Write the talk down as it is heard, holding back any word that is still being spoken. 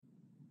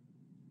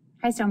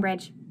Hi,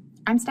 Stonebridge.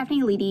 I'm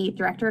Stephanie Leedy,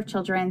 Director of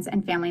Children's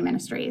and Family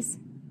Ministries.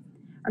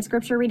 Our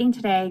scripture reading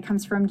today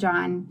comes from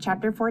John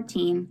chapter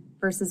 14,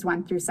 verses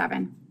 1 through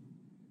 7.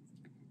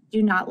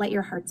 Do not let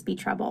your hearts be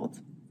troubled.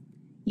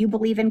 You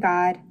believe in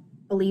God,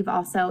 believe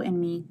also in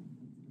me.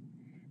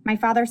 My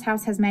Father's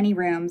house has many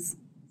rooms.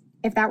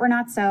 If that were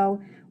not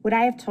so, would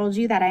I have told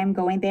you that I am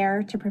going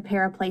there to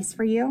prepare a place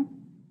for you?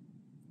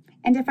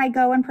 And if I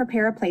go and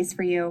prepare a place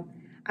for you,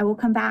 I will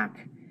come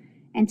back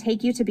and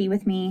take you to be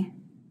with me,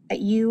 that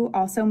you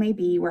also may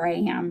be where I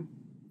am.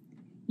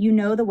 You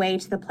know the way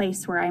to the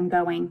place where I am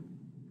going.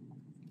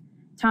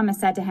 Thomas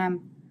said to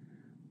him,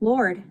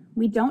 Lord,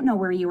 we don't know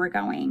where you are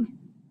going,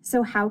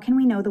 so how can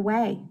we know the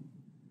way?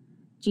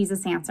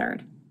 Jesus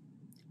answered,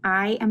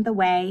 I am the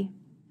way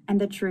and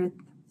the truth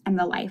and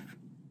the life.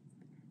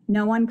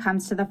 No one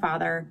comes to the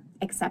Father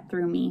except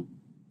through me.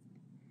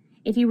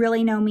 If you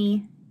really know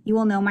me, you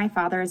will know my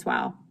Father as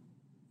well.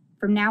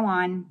 From now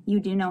on, you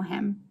do know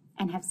him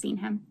and have seen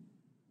him.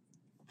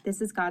 This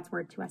is God's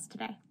word to us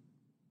today.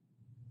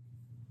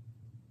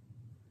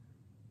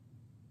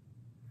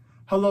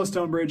 Hello,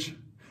 Stonebridge.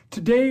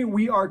 Today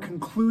we are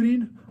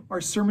concluding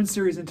our sermon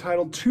series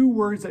entitled Two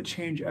Words That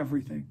Change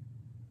Everything,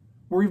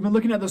 where we've been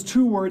looking at those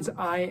two words,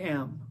 I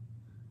am.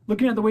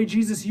 Looking at the way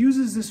Jesus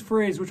uses this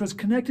phrase, which was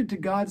connected to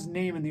God's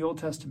name in the Old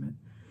Testament,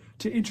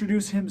 to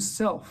introduce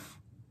himself,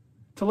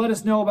 to let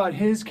us know about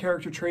his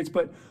character traits,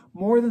 but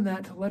more than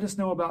that, to let us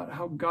know about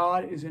how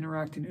God is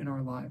interacting in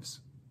our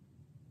lives.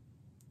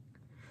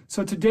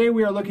 So today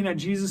we are looking at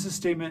Jesus'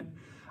 statement,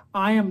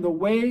 I am the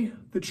way,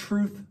 the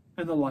truth,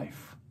 and the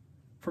life,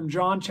 from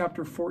John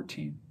chapter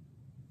 14.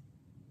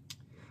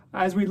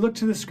 As we look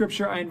to the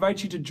scripture, I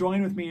invite you to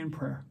join with me in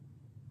prayer.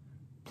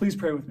 Please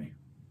pray with me.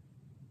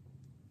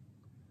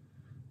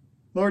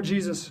 Lord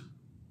Jesus,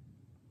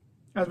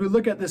 as we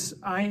look at this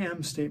I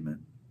am statement,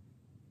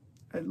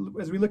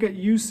 as we look at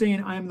you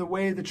saying, I am the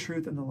way, the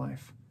truth, and the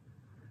life,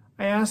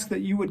 I ask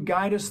that you would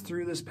guide us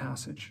through this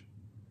passage.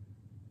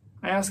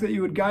 I ask that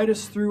you would guide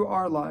us through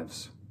our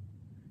lives,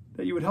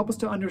 that you would help us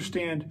to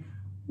understand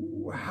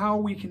how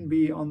we can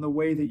be on the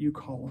way that you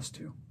call us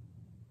to.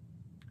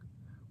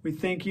 We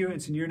thank you.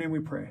 It's in your name we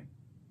pray.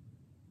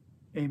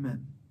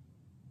 Amen.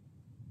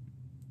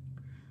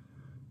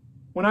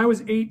 When I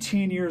was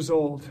 18 years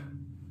old,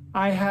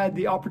 I had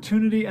the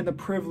opportunity and the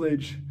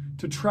privilege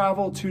to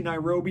travel to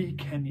Nairobi,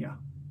 Kenya.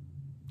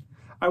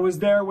 I was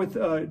there with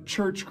a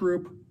church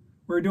group.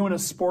 We were doing a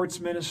sports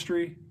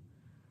ministry.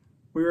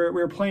 We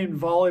were playing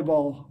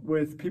volleyball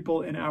with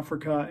people in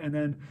Africa and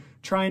then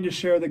trying to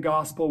share the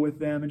gospel with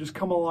them and just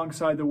come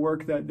alongside the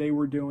work that they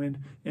were doing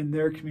in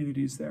their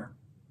communities there.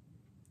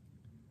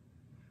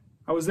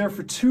 I was there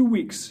for 2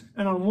 weeks,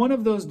 and on one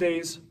of those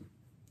days,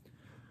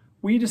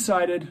 we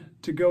decided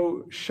to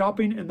go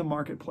shopping in the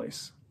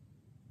marketplace.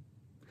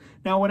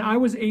 Now, when I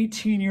was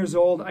 18 years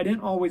old, I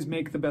didn't always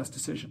make the best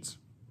decisions.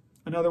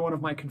 Another one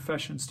of my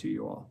confessions to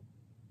you all.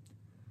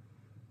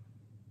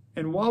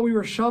 And while we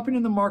were shopping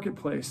in the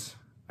marketplace,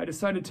 I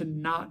decided to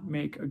not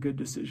make a good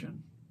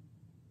decision.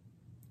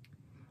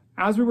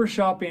 As we were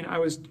shopping, I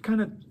was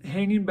kind of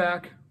hanging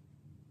back,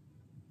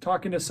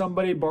 talking to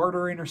somebody,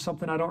 bartering or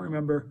something, I don't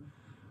remember.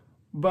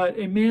 But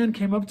a man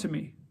came up to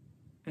me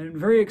and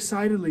very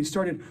excitedly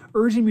started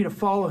urging me to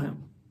follow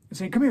him and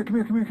saying, come here, come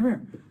here, come here, come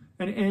here.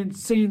 And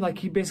saying like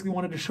he basically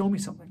wanted to show me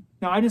something.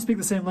 Now, I didn't speak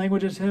the same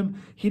language as him.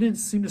 He didn't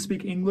seem to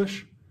speak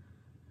English.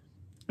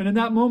 And in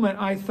that moment,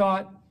 I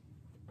thought,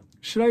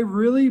 should I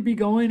really be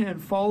going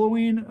and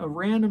following a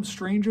random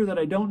stranger that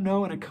I don't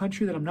know in a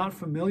country that I'm not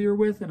familiar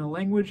with in a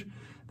language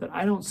that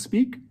I don't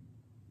speak?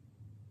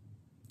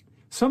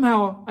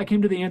 Somehow I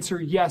came to the answer,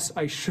 yes,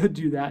 I should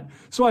do that.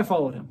 So I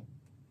followed him.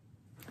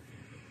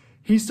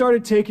 He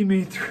started taking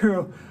me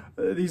through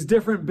these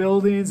different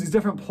buildings, these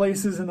different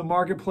places in the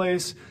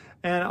marketplace.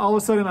 And all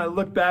of a sudden I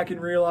looked back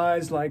and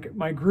realized like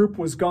my group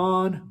was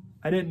gone.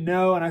 I didn't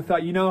know. And I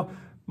thought,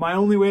 my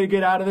only way to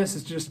get out of this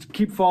is just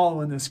keep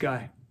following this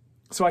guy.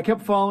 So I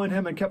kept following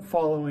him and kept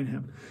following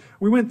him.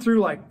 We went through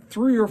like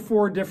 3 or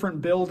 4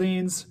 different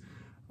buildings.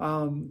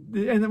 And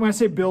when I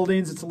say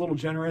buildings, it's a little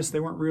generous. They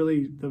weren't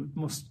really the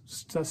most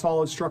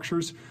solid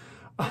structures.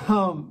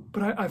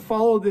 But I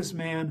followed this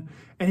man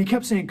and he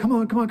kept saying, come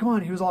on, come on, come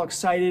on. He was all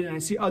excited. And I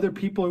see other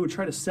people who would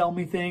try to sell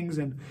me things.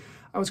 And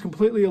I was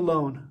completely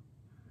alone.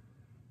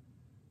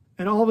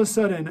 And all of a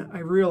sudden I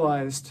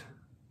realized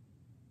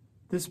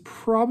this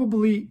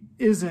probably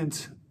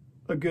isn't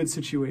a good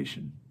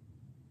situation.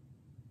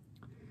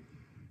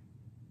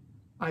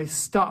 I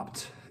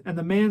stopped, and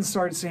the man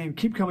started saying,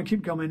 keep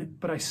coming,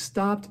 but I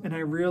stopped and I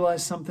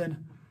realized something.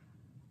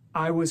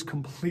 I was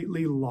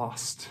completely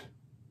lost.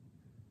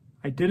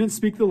 I didn't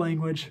speak the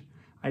language.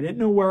 I didn't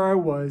know where I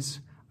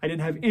was. I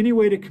didn't have any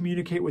way to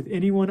communicate with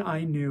anyone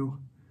I knew.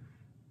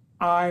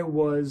 I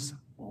was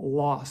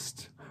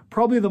lost.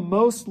 Probably the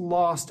most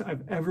lost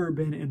I've ever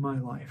been in my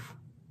life.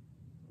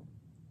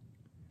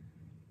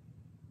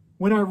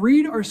 When I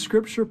read our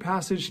scripture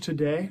passage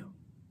today,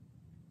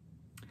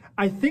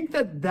 I think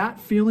that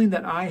feeling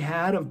that I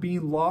had of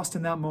being lost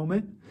in that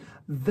moment,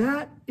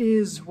 That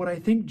is what I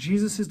think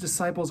Jesus'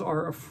 disciples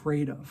are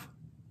afraid of.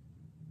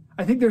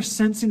 I think they're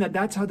sensing that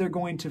that's how they're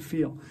going to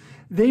feel.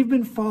 They've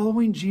been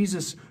following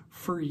Jesus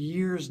for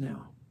years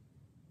now.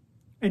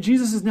 And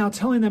Jesus is now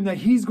telling them that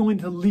he's going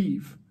to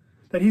leave,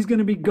 that he's going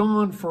to be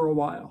gone for a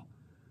while,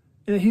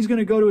 and that he's going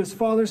to go to his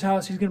Father's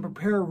house, he's going to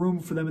prepare a room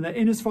for them, and that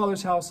in his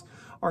Father's house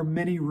are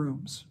many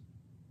rooms.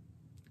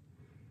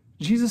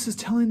 Jesus is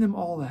telling them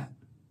all that.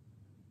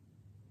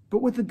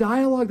 But with the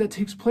dialogue that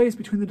takes place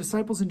between the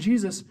disciples and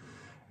Jesus,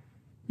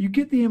 you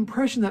get the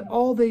impression that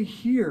all they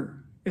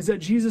hear is that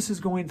Jesus is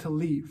going to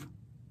leave,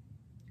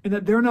 and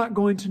that they're not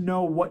going to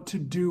know what to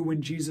do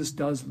when Jesus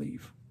does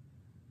leave.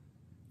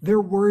 They're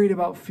worried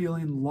about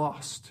feeling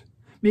lost.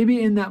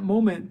 Maybe in that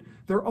moment,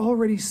 they're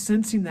already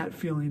sensing that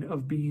feeling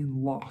of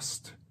being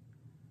lost.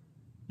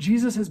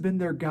 Jesus has been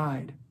their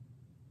guide.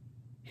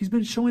 He's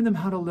been showing them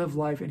how to live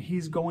life, and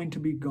he's going to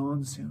be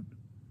gone soon.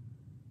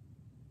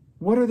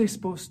 What are they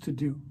supposed to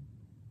do?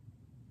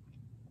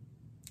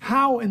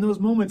 How, in those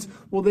moments,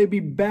 will they be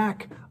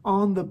back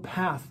on the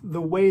path,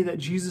 the way that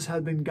Jesus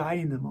had been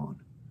guiding them on?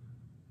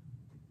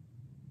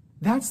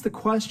 That's the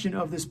question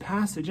of this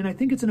passage, and I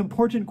think it's an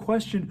important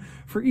question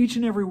for each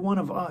and every one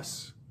of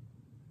us.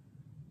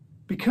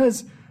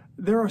 Because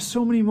there are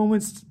so many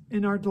moments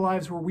in our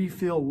lives where we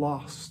feel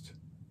lost.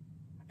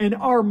 And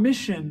our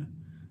mission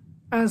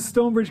as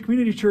Stonebridge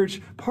Community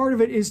Church, part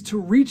of it is to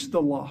reach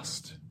the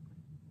lost.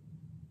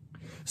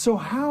 So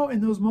how,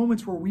 in those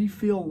moments where we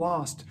feel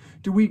lost,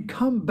 do we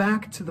come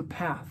back to the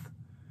path?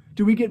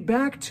 Do we get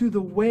back to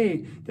the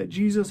way that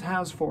Jesus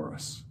has for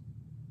us?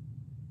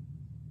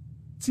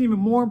 It's an even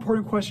more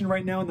important question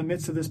right now in the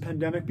midst of this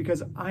pandemic,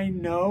 because I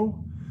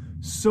know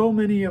so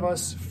many of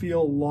us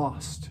feel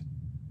lost.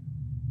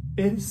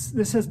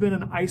 This has been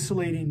an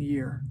isolating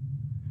year.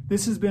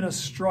 This has been a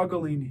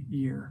struggling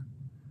year.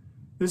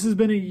 This has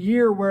been a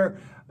year where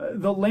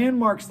the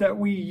landmarks that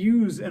we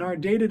use in our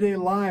day-to-day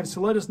lives to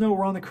let us know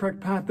we're on the correct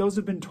path, those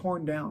have been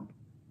torn down.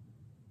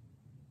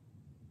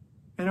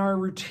 And our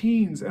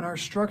routines and our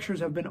structures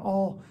have been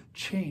all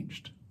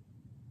changed.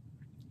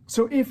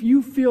 So if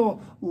you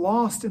feel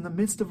lost in the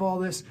midst of all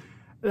this,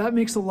 that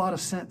makes a lot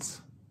of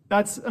sense.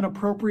 That's an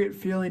appropriate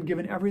feeling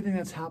given everything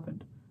that's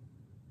happened.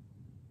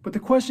 But the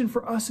question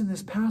for us in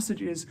this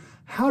passage is,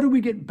 how do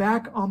we get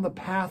back on the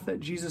path that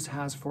Jesus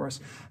has for us?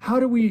 How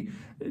do we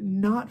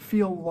not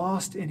feel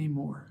lost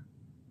anymore,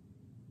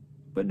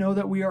 but know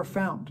that we are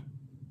found,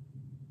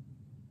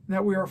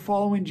 that we are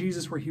following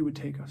Jesus where he would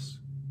take us?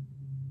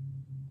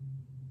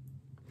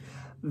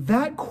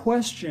 That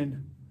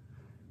question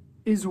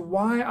is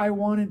why I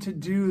wanted to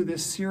do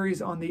this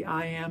series on the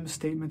I am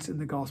statements in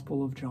the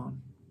Gospel of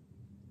John.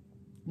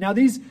 Now,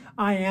 these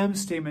I am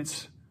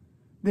statements,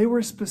 they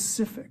were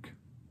specific.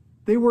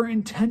 They were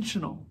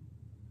intentional.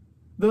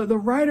 The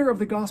writer of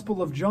the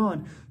Gospel of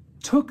John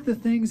took the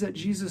things that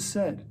Jesus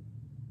said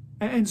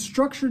and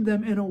structured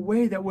them in a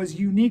way that was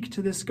unique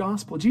to this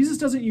gospel. Jesus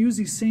doesn't use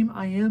these same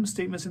I am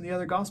statements in the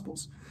other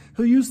Gospels.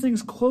 He'll use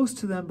things close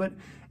to them, but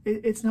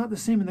it's not the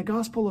same. In the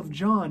Gospel of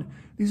John,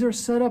 these are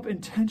set up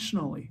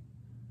intentionally.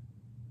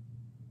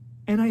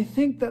 And I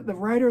think that the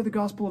writer of the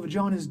Gospel of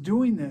John is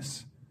doing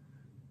this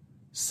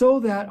so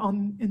that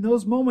in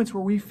those moments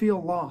where we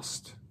feel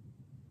lost,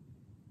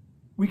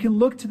 we can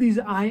look to these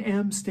I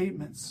am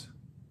statements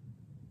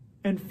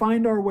and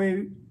find our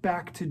way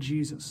back to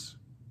Jesus.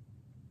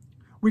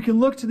 We can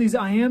look to these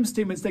I am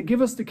statements that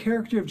give us the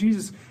character of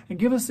Jesus and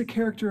give us the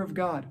character of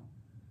God,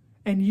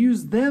 and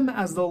use them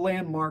as the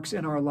landmarks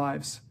in our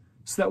lives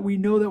so that we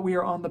know that we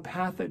are on the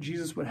path that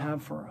Jesus would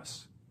have for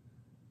us.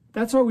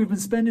 That's why we've been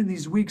spending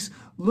these weeks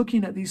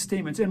looking at these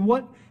statements. And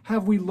what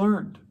have we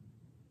learned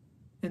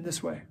in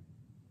this way?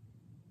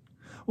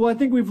 Well, I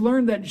think we've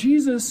learned that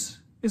Jesus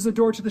is the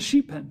door to the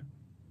sheep pen.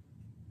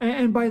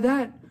 And by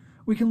that,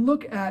 we can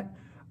look at,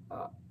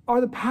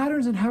 are the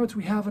patterns and habits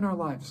we have in our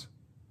lives,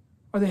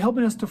 are they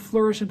helping us to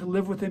flourish and to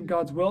live within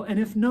God's will? And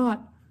if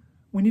not,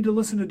 we need to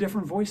listen to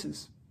different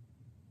voices.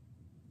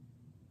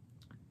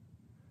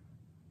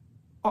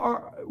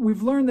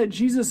 We've learned that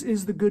Jesus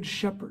is the good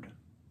shepherd.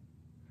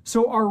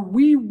 So are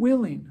we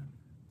willing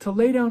to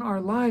lay down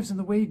our lives in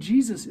the way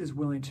Jesus is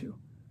willing to?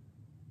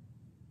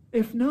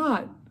 If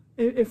not,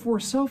 if we're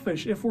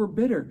selfish, if we're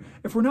bitter,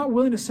 if we're not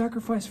willing to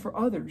sacrifice for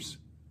others,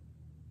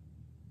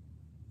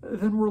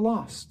 then we're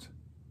lost.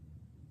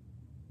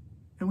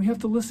 And we have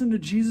to listen to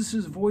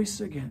Jesus'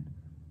 voice again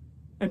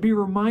and be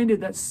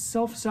reminded that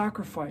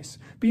self-sacrifice,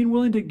 being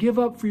willing to give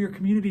up for your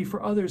community,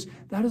 for others,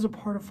 that is a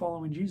part of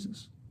following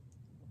Jesus.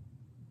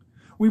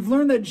 We've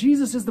learned that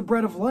Jesus is the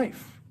bread of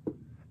life.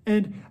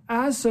 And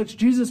as such,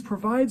 Jesus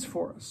provides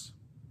for us.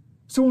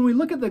 So when we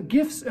look at the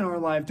gifts in our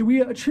life, do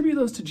we attribute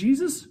those to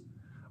Jesus?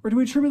 Or do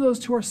we attribute those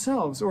to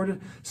ourselves or to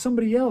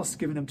somebody else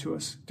giving them to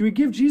us? Do we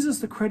give Jesus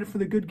the credit for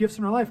the good gifts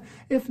in our life?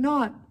 If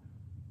not,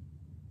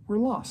 we're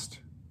lost.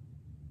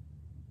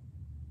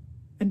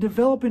 And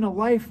developing a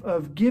life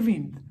of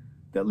giving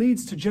that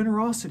leads to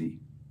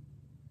generosity,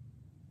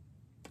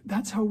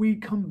 that's how we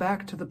come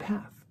back to the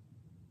path.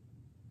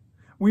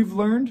 We've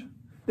learned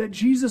that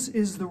Jesus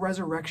is the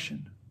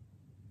resurrection.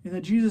 and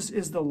that Jesus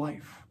is the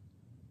life.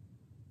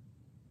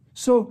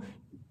 So,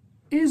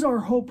 is our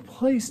hope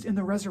placed in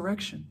the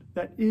resurrection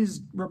that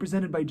is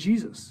represented by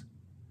Jesus?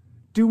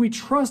 Do we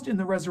trust in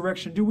the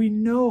resurrection? Do we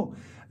know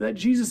that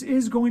Jesus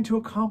is going to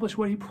accomplish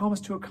what he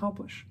promised to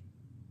accomplish?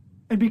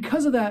 And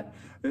because of that,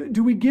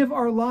 do we give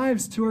our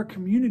lives to our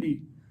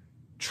community,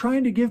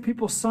 trying to give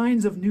people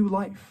signs of new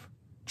life,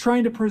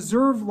 trying to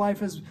preserve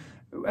life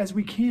as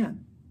we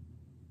can?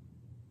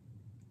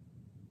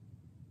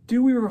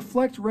 Do we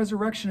reflect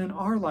resurrection in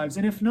our lives?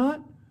 And if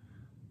not,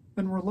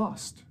 then we're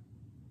lost.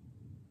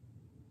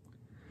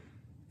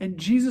 And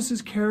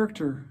Jesus'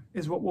 character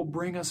is what will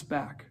bring us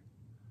back.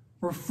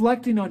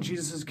 Reflecting on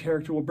Jesus'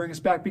 character will bring us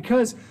back,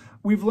 because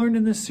we've learned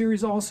in this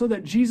series also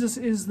that Jesus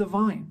is the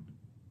vine,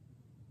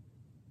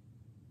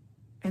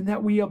 and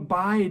that we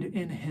abide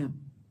in him,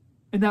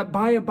 and that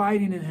by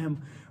abiding in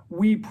him,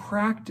 we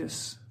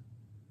practice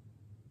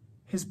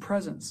his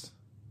presence.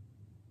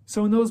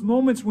 So in those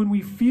moments when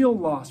we feel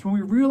lost, when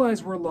we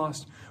realize we're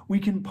lost, we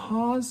can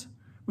pause,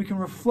 we can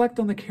reflect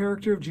on the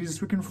character of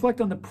Jesus, we can reflect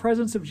on the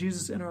presence of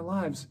Jesus in our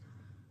lives,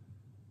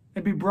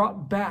 and be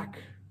brought back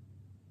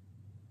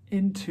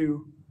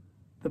into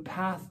the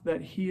path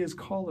that he has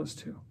called us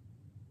to.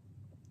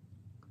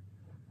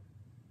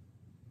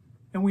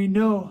 And we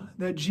know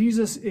that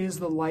Jesus is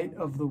the light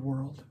of the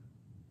world.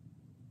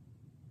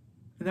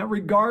 And that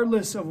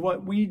regardless of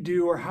what we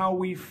do or how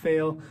we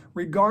fail,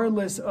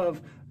 regardless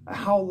of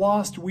how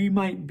lost we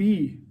might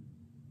be,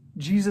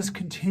 Jesus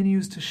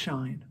continues to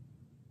shine.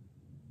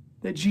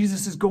 That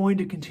Jesus is going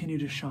to continue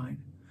to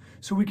shine.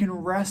 So we can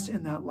rest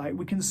in that light.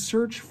 We can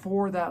search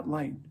for that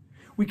light.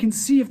 We can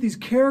see if these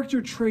character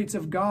traits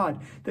of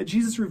God that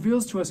Jesus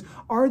reveals to us,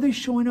 are they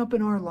showing up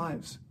in our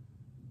lives?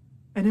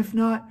 And if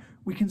not,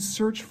 we can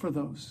search for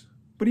those.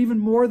 But even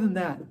more than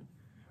that,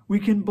 we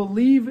can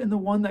believe in the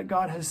one that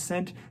God has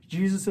sent,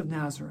 Jesus of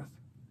Nazareth.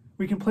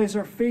 We can place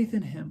our faith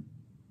in him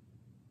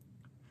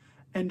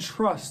and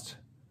trust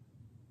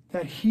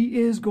that he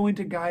is going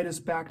to guide us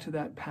back to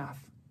that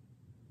path.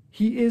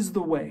 He is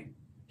the way.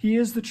 He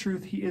is the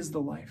truth. He is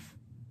the life.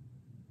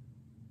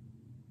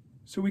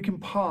 So we can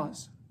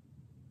pause.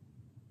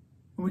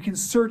 And we can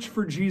search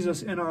for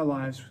Jesus in our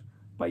lives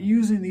by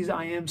using these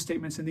I am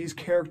statements and these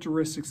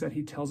characteristics that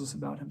he tells us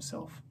about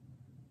himself.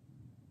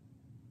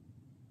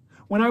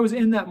 When I was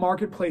in that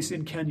marketplace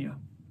in Kenya,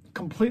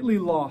 completely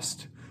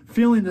lost,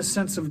 feeling the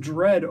sense of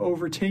dread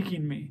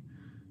overtaking me,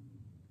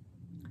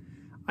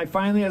 I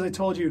finally, as I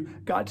told you,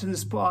 got to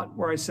this spot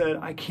where I said,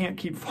 I can't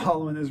keep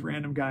following this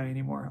random guy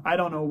anymore. I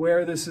don't know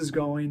where this is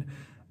going.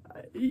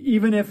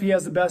 Even if he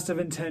has the best of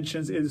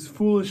intentions, it is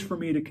foolish for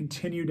me to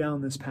continue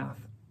down this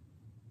path.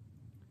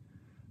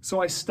 So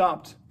I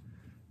stopped,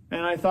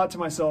 and I thought to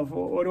myself,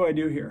 well, what do I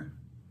do here?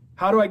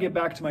 How do I get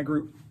back to my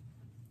group?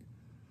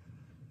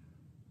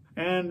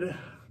 And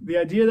the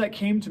idea that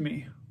came to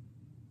me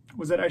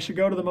was that I should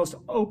go to the most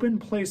open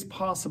place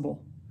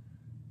possible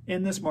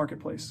in this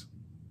marketplace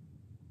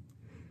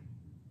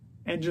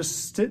and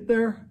just sit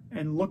there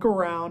and look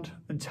around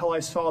until I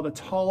saw the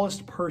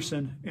tallest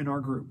person in our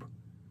group.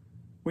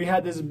 We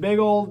had this big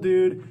old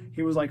dude.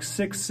 He was like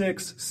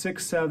 6'6",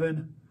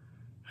 6'7".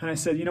 And I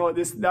said, you know what,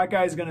 that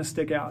guy's going to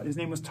stick out. His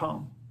name was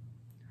Tom.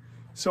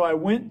 So I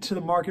went to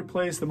the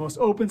marketplace, the most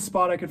open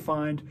spot I could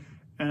find,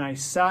 and I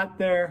sat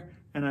there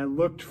and I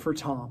looked for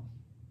Tom.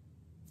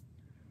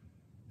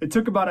 It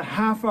took about a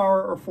half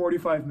hour or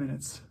 45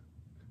 minutes.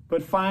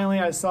 But finally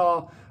I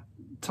saw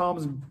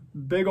Tom's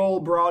big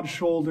old broad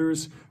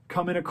shoulders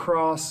coming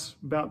across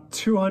about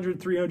 200,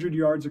 300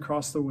 yards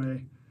across the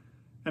way.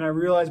 And I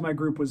realized my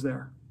group was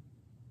there.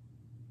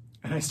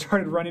 And I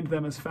started running to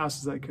them as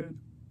fast as I could.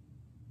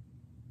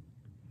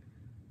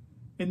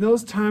 In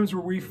those times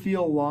where we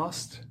feel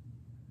lost,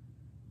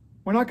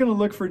 we're not going to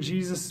look for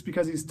Jesus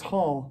because he's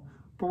tall,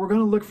 but we're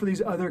going to look for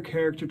these other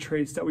character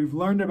traits that we've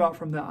learned about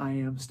from the I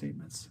am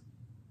statements.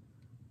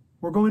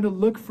 We're going to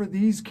look for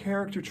these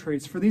character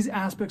traits, for these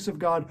aspects of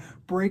God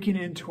breaking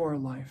into our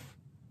life.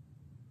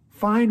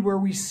 Find where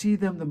we see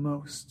them the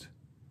most.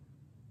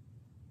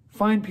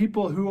 Find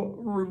people who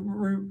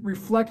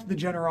reflect the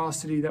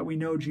generosity that we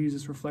know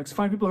Jesus reflects.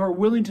 Find people who are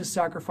willing to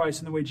sacrifice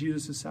in the way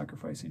Jesus is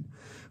sacrificing.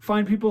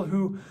 Find people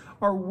who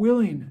are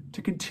willing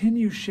to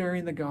continue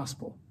sharing the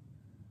gospel.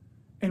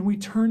 And we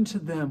turn to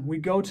them. We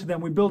go to them.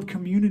 We build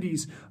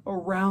communities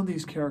around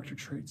these character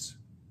traits.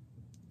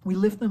 We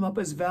lift them up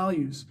as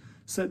values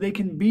so that they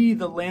can be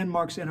the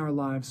landmarks in our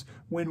lives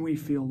when we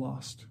feel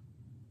lost.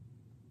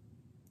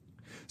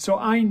 So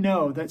I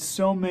know that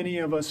so many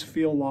of us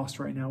feel lost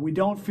right now. We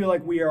don't feel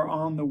like we are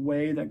on the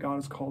way that God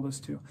has called us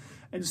to.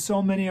 And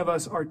so many of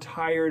us are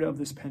tired of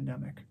this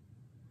pandemic.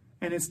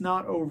 And it's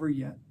not over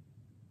yet.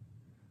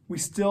 We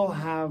still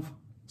have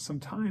some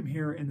time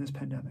here in this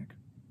pandemic.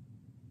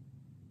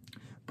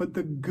 But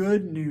the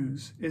good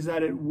news is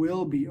that it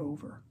will be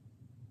over.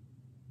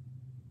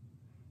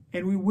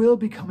 And we will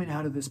be coming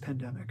out of this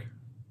pandemic.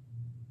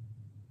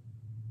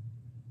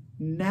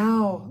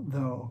 Now,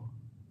 though,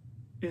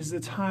 is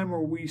the time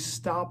where we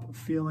stop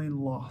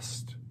feeling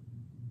lost.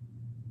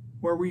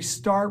 where we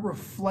start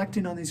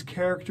reflecting on these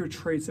character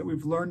traits that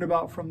we've learned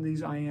about from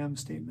these I am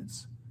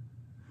statements,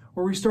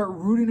 where we start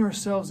rooting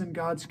ourselves in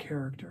God's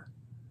character,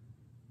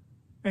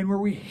 and where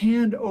we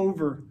hand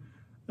over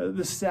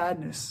the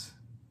sadness,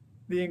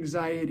 the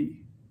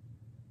anxiety.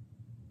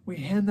 We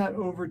hand that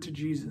over to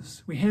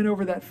Jesus. We hand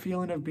over that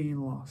feeling of being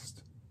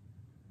lost.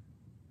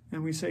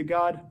 And we say,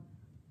 God,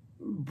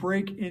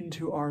 break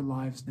into our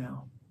lives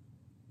now.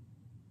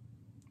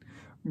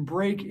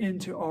 Break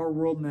into our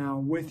world now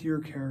with your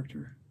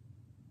character.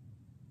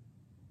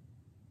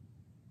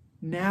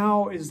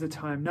 Now is the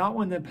time, not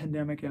when the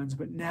pandemic ends,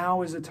 but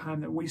now is the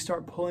time that we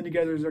start pulling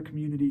together as a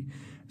community,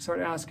 start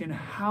asking,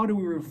 how do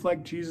we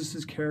reflect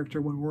Jesus'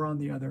 character when we're on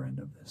the other end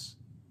of this?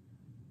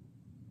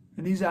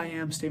 And these I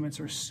am statements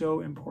are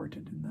so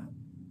important in that.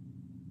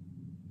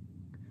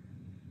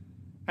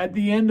 At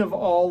the end of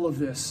all of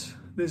this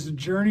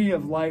journey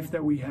of life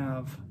that we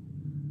have,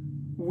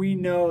 we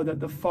know that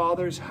the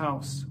Father's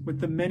house, with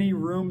the many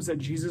rooms that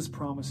Jesus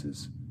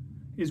promises,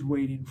 is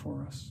waiting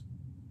for us.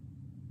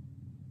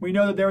 We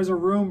know that there is a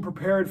room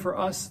prepared for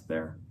us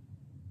there,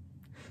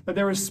 that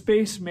there is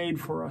space made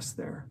for us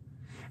there.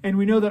 And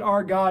we know that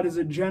our God is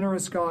a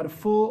generous God,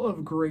 full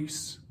of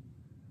grace,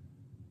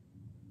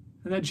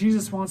 and that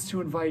Jesus wants to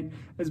invite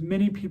as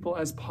many people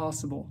as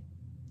possible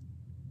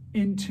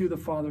into the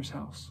Father's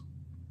house.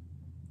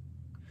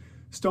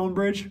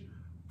 Stonebridge,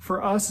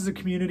 for us as a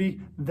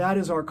community, that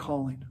is our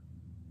calling.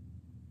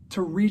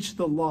 To reach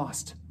the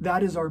lost,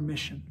 that is our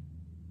mission.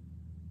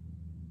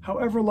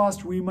 However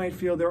lost we might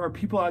feel, there are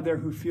people out there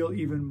who feel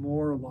even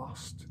more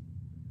lost.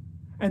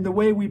 And the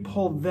way we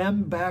pull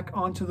them back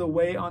onto the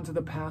way, onto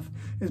the path,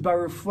 is by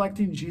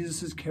reflecting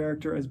Jesus'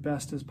 character as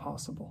best as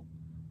possible.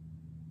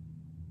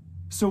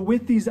 So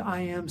with these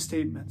I am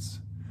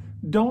statements,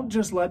 don't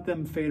just let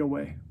them fade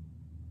away.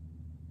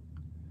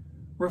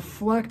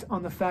 Reflect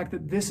on the fact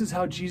that this is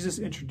how Jesus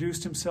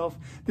introduced himself.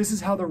 This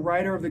is how the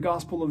writer of the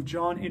Gospel of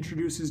John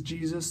introduces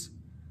Jesus.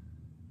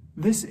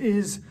 This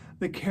is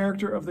the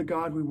character of the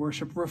God we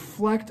worship.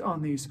 Reflect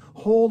on these.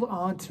 Hold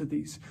on to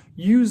these.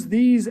 Use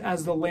these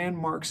as the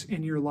landmarks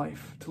in your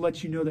life to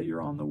let you know that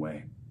you're on the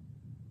way.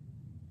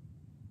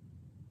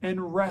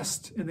 And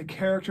rest in the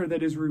character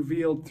that is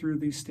revealed through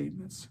these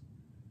statements.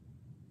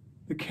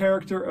 The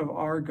character of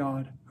our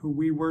God, who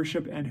we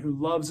worship and who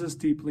loves us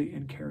deeply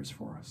and cares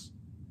for us.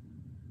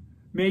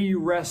 May you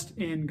rest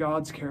in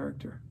God's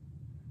character.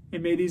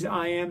 And may these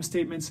I am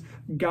statements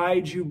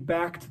guide you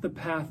back to the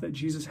path that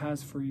Jesus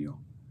has for you.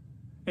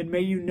 And may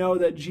you know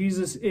that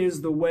Jesus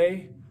is the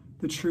way,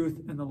 the truth,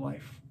 and the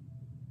life.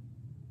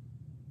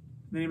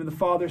 In the name of the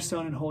Father,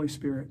 Son, and Holy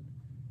Spirit,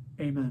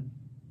 amen.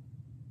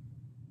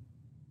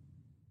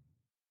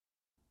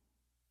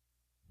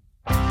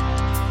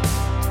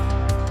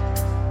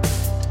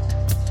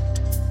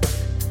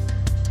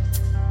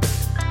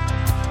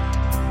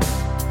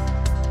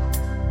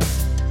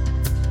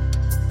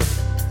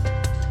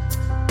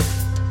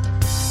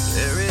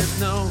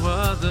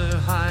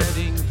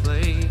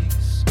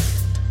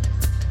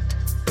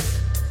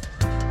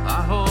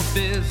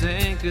 Is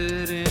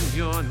anchored in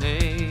your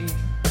name.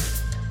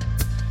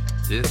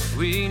 This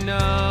we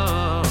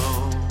know,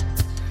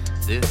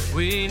 this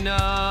we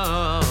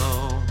know.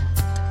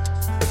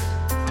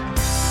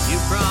 You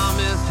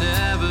promised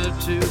never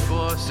to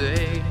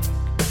forsake.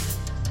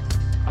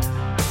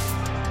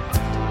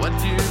 What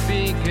you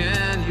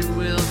began, you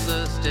will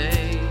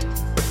sustain.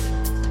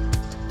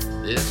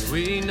 This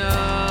we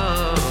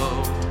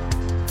know,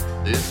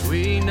 this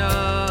we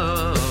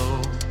know.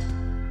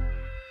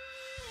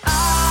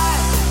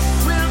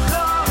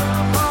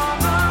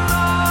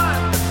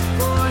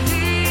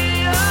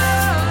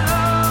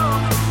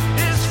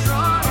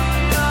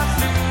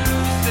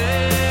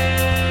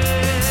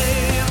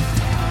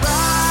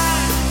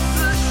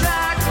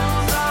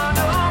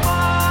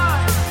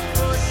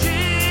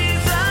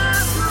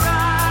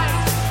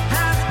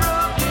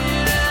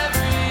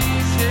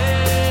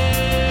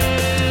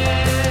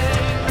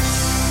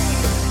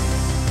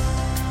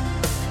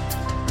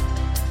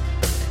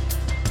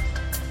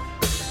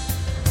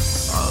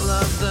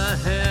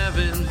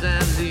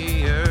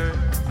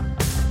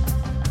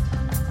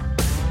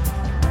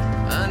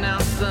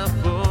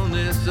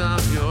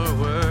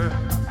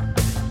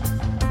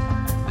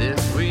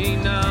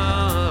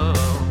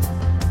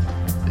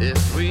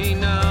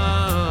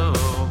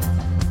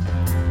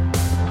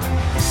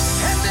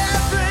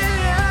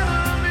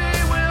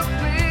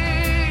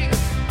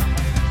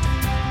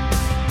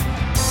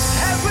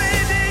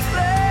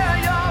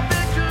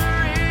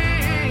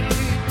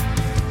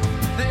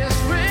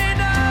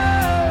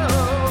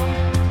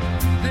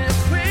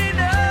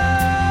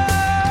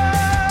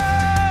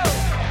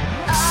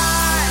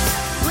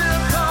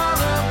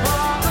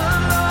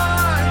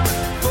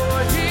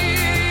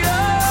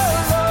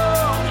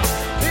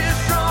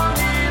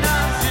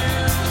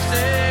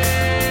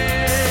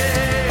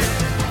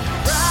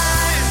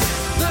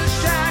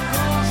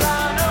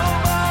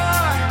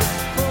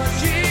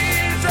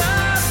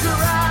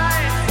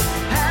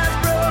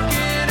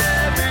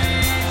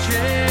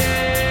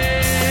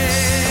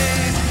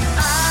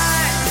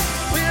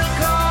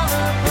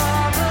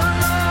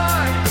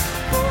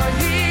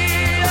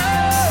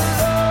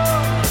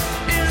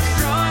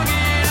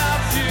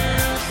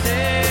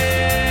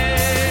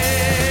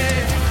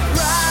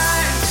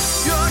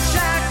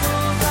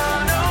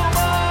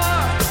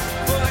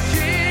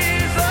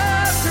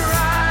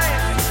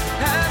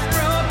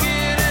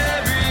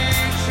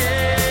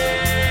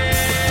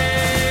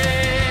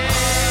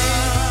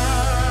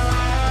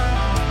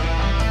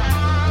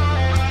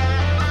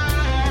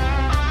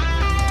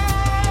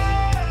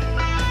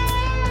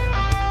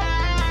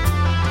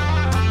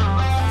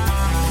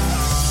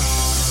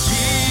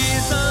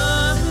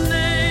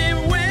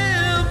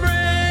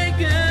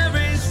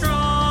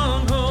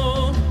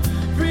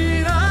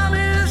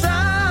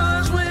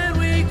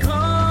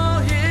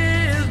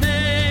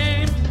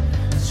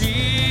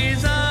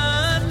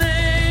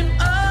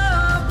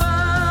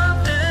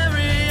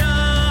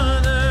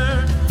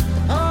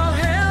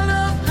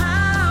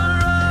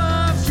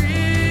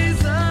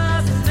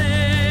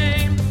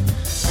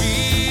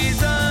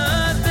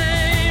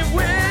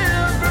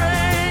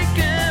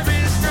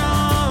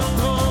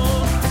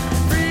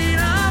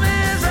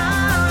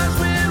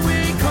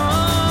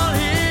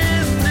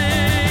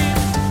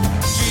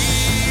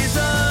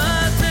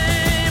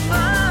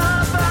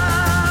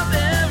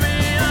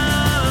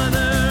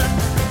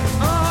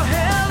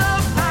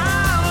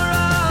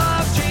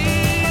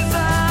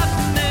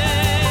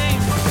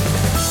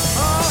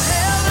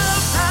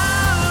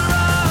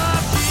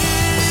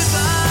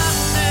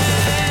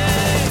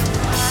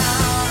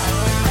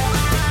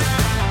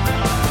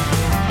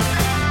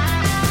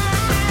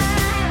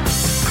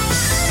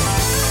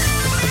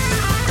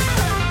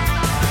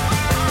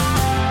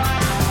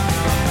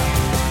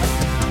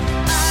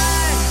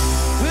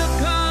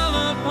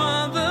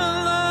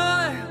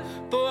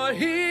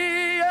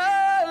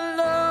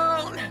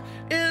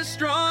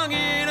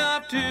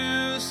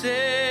 save.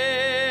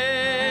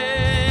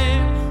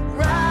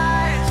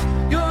 Rise,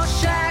 your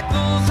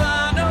shackles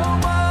are no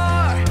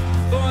more,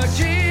 for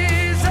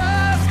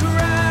Jesus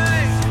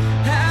Christ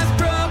has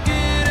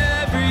broken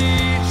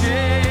every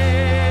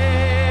chain.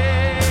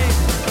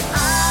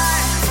 I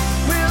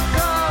will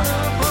call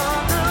upon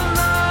the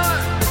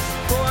Lord,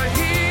 for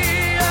He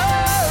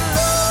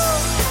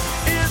alone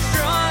is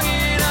strong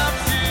enough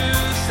to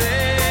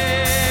save.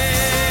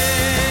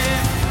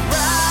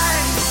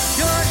 Rise,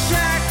 your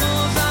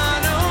shackles are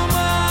no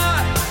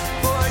more,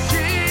 for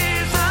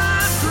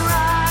Jesus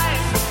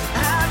Christ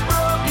has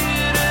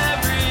broken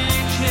every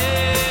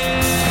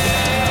chain.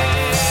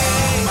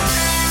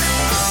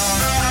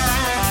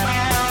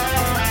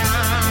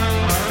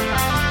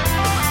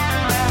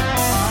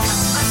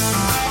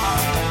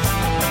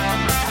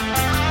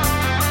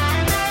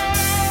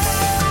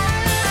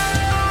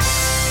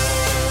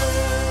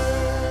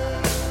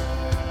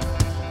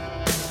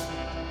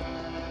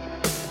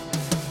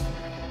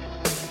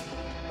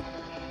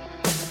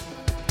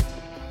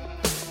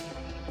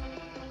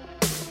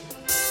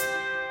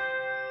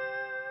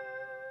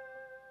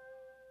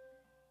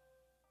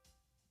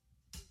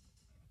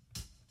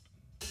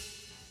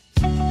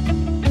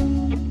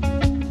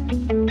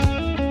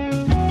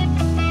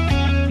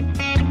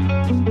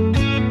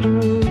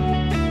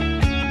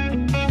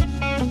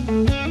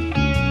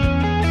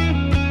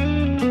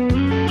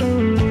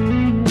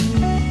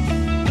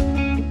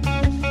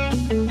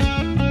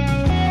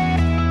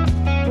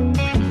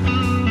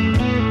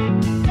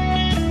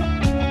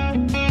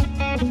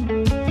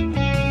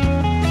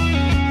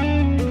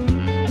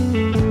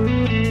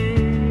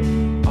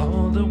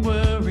 All the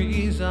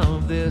worries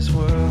of this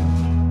world,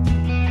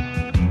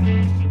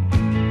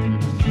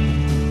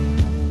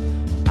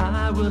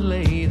 I will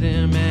lay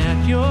them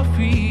at your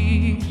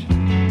feet.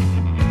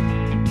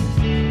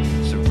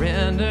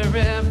 Surrender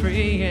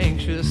every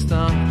anxious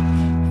thought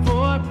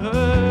for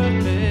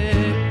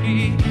perfect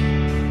peace,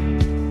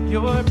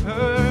 your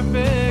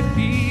perfect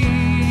peace.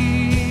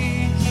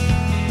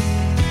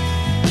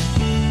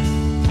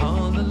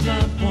 All the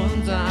loved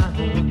ones I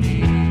hold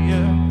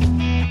dear,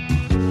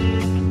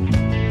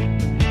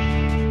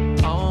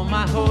 all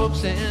my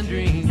hopes and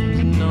dreams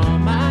and all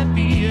my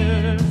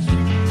fears,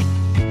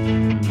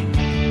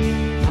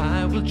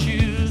 I will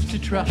choose to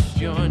trust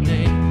your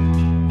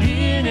name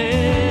in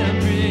it.